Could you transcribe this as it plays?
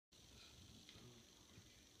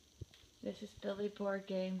This is Billy Board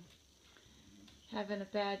Game. Having a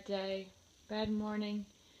bad day, bad morning,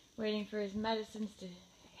 waiting for his medicines to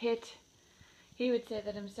hit. He would say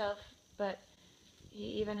that himself, but he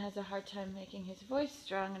even has a hard time making his voice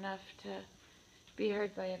strong enough to be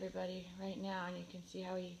heard by everybody right now. And you can see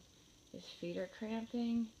how his feet are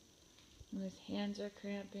cramping, and his hands are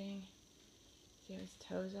cramping. See how his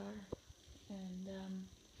toes are? And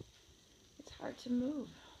it's hard to move.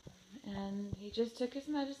 And he just took his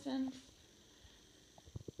medicines.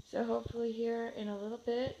 So hopefully here in a little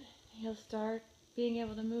bit, he'll start being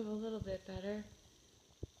able to move a little bit better.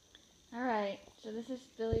 Alright, so this is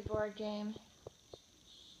Billy Board Game.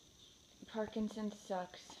 Parkinson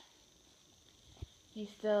sucks. He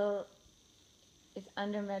still is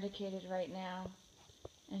under-medicated right now,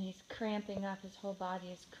 and he's cramping up. His whole body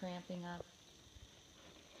is cramping up.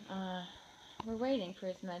 We're waiting for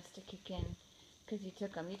his meds to kick in, because he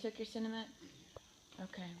took them. You took your Cinemet?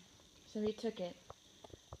 Okay. So he took it.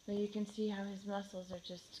 But you can see how his muscles are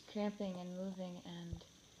just cramping and moving, and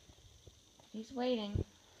he's waiting.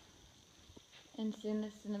 And soon the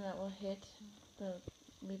Cinemet will hit, the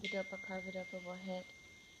levodopa-carbidopa will hit,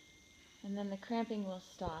 and then the cramping will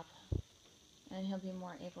stop, and he'll be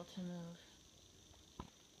more able to move.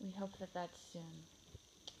 We hope that that's soon,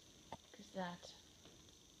 because that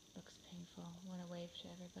looks painful. I want to wave to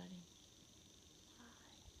everybody.